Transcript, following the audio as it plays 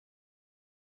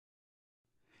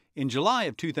In July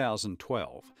of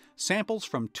 2012, samples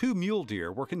from 2 mule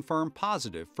deer were confirmed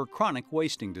positive for chronic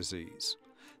wasting disease.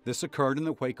 This occurred in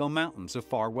the Hueco Mountains of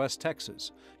far west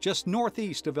Texas, just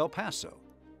northeast of El Paso.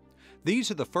 These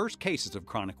are the first cases of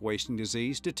chronic wasting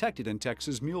disease detected in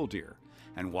Texas mule deer,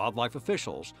 and wildlife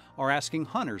officials are asking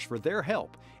hunters for their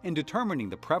help in determining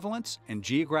the prevalence and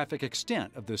geographic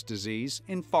extent of this disease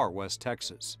in far west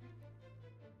Texas.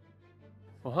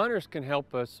 Well, hunters can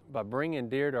help us by bringing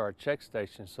deer to our check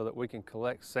stations so that we can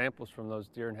collect samples from those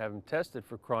deer and have them tested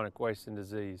for chronic wasting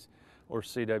disease, or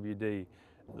CWD.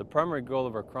 The primary goal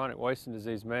of our chronic wasting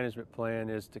disease management plan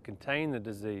is to contain the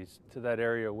disease to that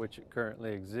area which it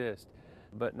currently exists.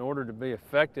 But in order to be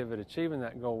effective at achieving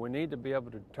that goal, we need to be able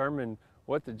to determine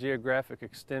what the geographic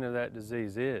extent of that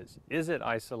disease is. Is it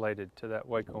isolated to that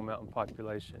Hueco Mountain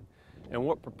population? And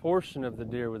what proportion of the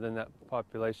deer within that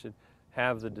population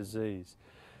have the disease?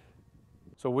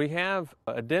 So we have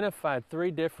identified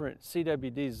 3 different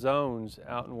CWD zones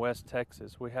out in West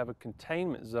Texas. We have a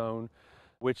containment zone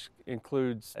which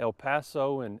includes El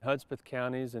Paso and Hudspeth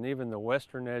counties and even the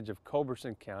western edge of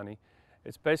Culberson County.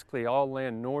 It's basically all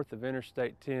land north of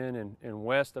Interstate 10 and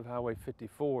west of Highway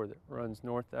 54 that runs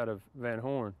north out of Van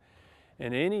Horn.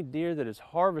 And any deer that is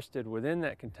harvested within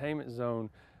that containment zone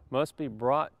must be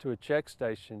brought to a check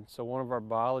station so one of our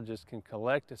biologists can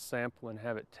collect a sample and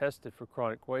have it tested for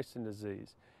chronic wasting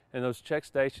disease. And those check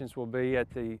stations will be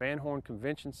at the Van Horn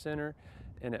Convention Center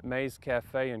and at Mays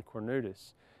Cafe in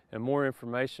Cornutus. And more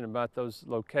information about those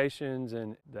locations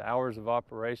and the hours of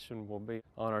operation will be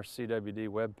on our CWD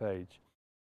webpage.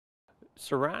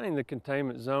 Surrounding the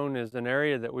containment zone is an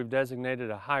area that we've designated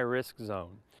a high-risk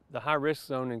zone. The high-risk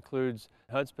zone includes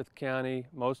Hudspeth County,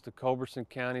 most of Culberson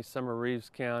County, some of Reeves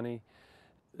County.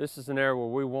 This is an area where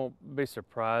we won't be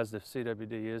surprised if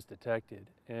CWD is detected.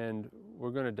 And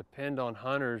we're going to depend on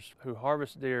hunters who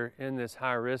harvest deer in this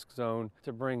high-risk zone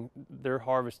to bring their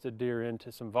harvested deer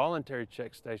into some voluntary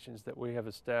check stations that we have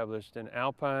established in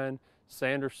Alpine,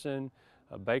 Sanderson,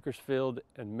 Bakersfield,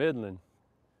 and Midland.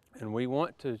 And we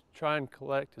want to try and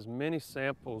collect as many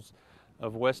samples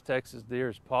of West Texas deer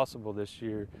as possible this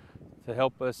year to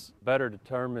help us better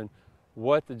determine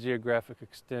what the geographic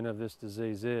extent of this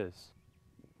disease is.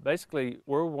 Basically,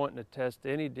 we're wanting to test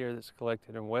any deer that's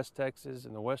collected in West Texas,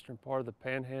 in the western part of the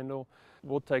Panhandle.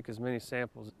 We'll take as many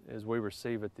samples as we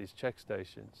receive at these check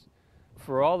stations.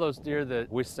 For all those deer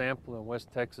that we sample in West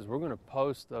Texas, we're going to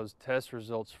post those test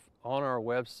results on our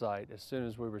website as soon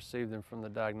as we receive them from the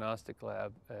diagnostic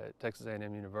lab at Texas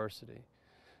A&M University.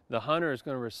 The hunter is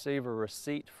going to receive a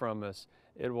receipt from us.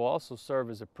 It will also serve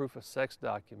as a proof of sex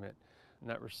document. And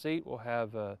that receipt will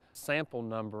have a sample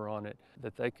number on it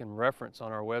that they can reference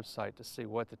on our website to see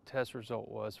what the test result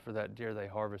was for that deer they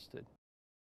harvested.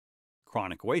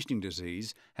 Chronic wasting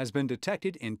disease has been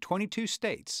detected in 22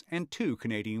 states and 2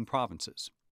 Canadian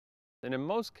provinces. And in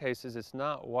most cases, it's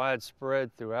not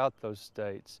widespread throughout those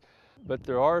states, but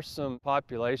there are some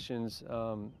populations,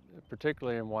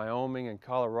 particularly in Wyoming and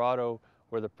Colorado,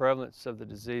 where the prevalence of the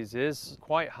disease is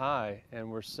quite high, and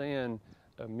we're seeing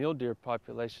a mule deer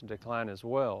population decline as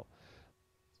well.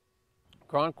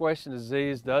 Chronic wasting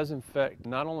disease does infect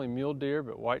not only mule deer,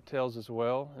 but whitetails as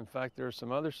well. In fact, there are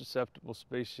some other susceptible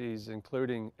species,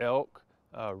 including elk,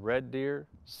 red deer,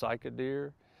 sika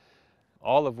deer,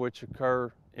 all of which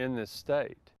occur in this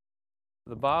state.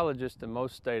 The biologists in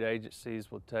most state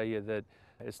agencies will tell you that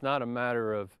it's not a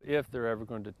matter of if they're ever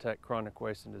going to detect chronic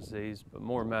wasting disease, but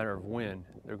more a matter of when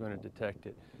they're going to detect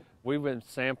it. We've been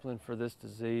sampling for this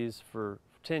disease for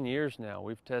 10 years now.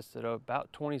 We've tested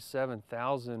about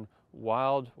 27,000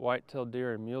 wild white-tailed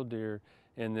deer and mule deer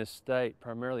in this state,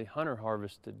 primarily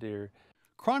hunter-harvested deer.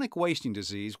 Chronic wasting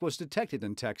disease was detected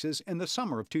in Texas in the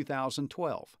summer of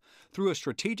 2012 through a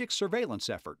strategic surveillance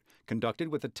effort conducted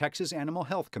with the Texas Animal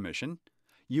Health Commission,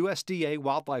 USDA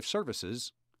Wildlife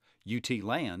Services, UT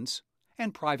Lands,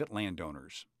 and private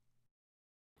landowners.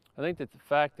 I think that the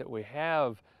fact that we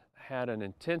have had an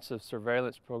intensive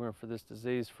surveillance program for this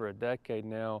disease for a decade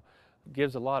now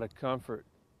gives a lot of comfort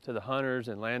to the hunters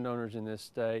and landowners in this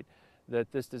state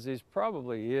that this disease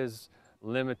probably is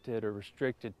limited or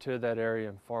restricted to that area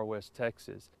in far west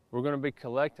Texas. We're going to be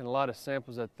collecting a lot of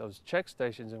samples at those check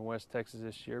stations in West Texas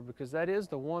this year because that is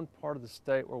the one part of the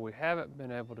state where we haven't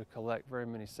been able to collect very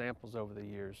many samples over the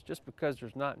years, just because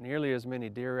there's not nearly as many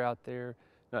deer out there,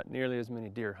 not nearly as many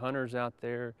deer hunters out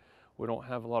there. We don't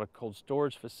have a lot of cold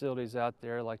storage facilities out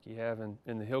there like you have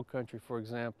in the hill country, for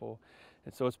example.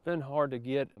 And so it's been hard to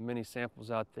get many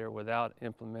samples out there without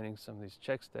implementing some of these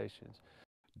check stations.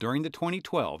 During the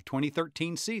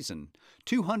 2012-2013 season,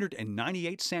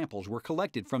 298 samples were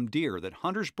collected from deer that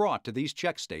hunters brought to these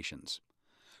check stations.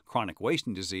 Chronic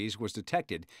wasting disease was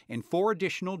detected in 4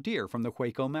 additional deer from the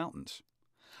Hueco Mountains.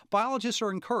 Biologists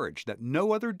are encouraged that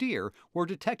no other deer were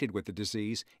detected with the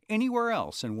disease anywhere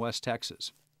else in West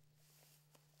Texas.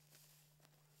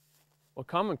 A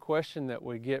common question that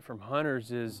we get from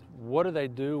hunters is, what do they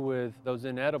do with those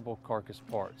inedible carcass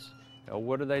parts?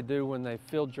 What do they do when they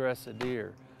field dress a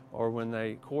deer, or when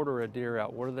they quarter a deer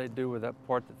out? What do they do with that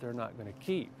part that they're not going to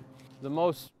keep? The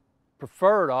most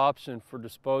preferred option for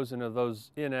disposing of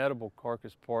those inedible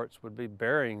carcass parts would be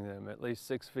burying them at least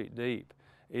 6 feet deep,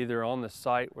 either on the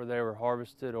site where they were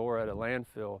harvested or at a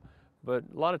landfill. But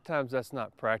a lot of times that's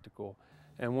not practical.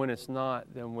 And when it's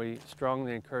not, then we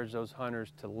strongly encourage those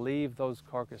hunters to leave those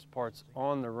carcass parts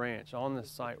on the ranch, on the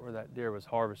site where that deer was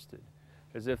harvested.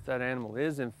 Because if that animal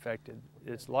is infected,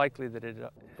 it's likely that it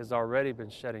has already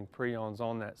been shedding prions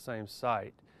on that same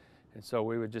site. And so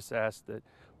we would just ask that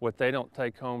what they don't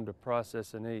take home to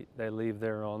process and eat, they leave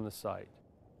there on the site.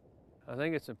 I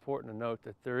think it's important to note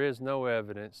that there is no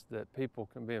evidence that people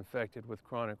can be infected with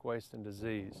chronic wasting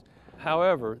disease.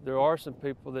 However, there are some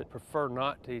people that prefer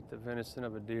not to eat the venison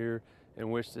of a deer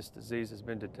in which this disease has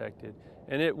been detected,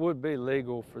 and it would be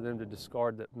legal for them to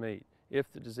discard that meat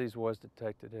if the disease was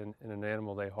detected in an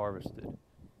animal they harvested.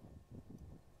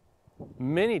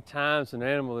 Many times an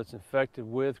animal that's infected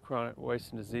with chronic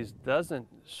wasting disease doesn't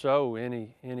show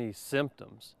any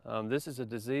symptoms. This is a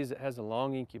disease that has a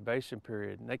long incubation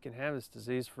period, and they can have this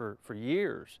disease for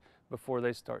years before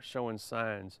they start showing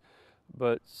signs.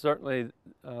 But certainly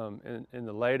in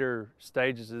the later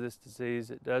stages of this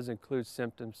disease, it does include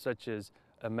symptoms such as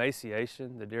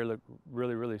emaciation. The deer look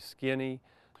really, really skinny.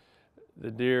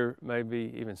 The deer may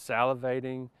be even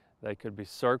salivating. They could be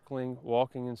circling,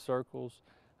 walking in circles.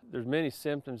 There's many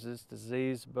symptoms of this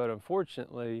disease, but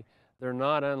unfortunately, they're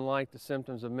not unlike the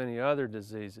symptoms of many other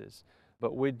diseases.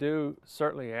 But we do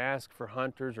certainly ask for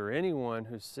hunters or anyone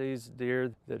who sees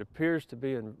deer that appears to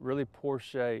be in really poor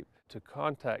shape to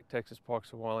contact Texas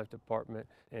Parks and Wildlife Department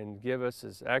and give us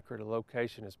as accurate a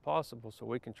location as possible so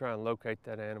we can try and locate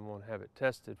that animal and have it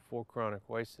tested for chronic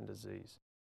wasting disease.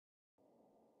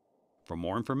 For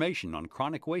more information on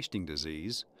chronic wasting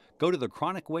disease, go to the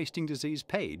Chronic Wasting Disease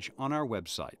page on our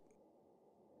website.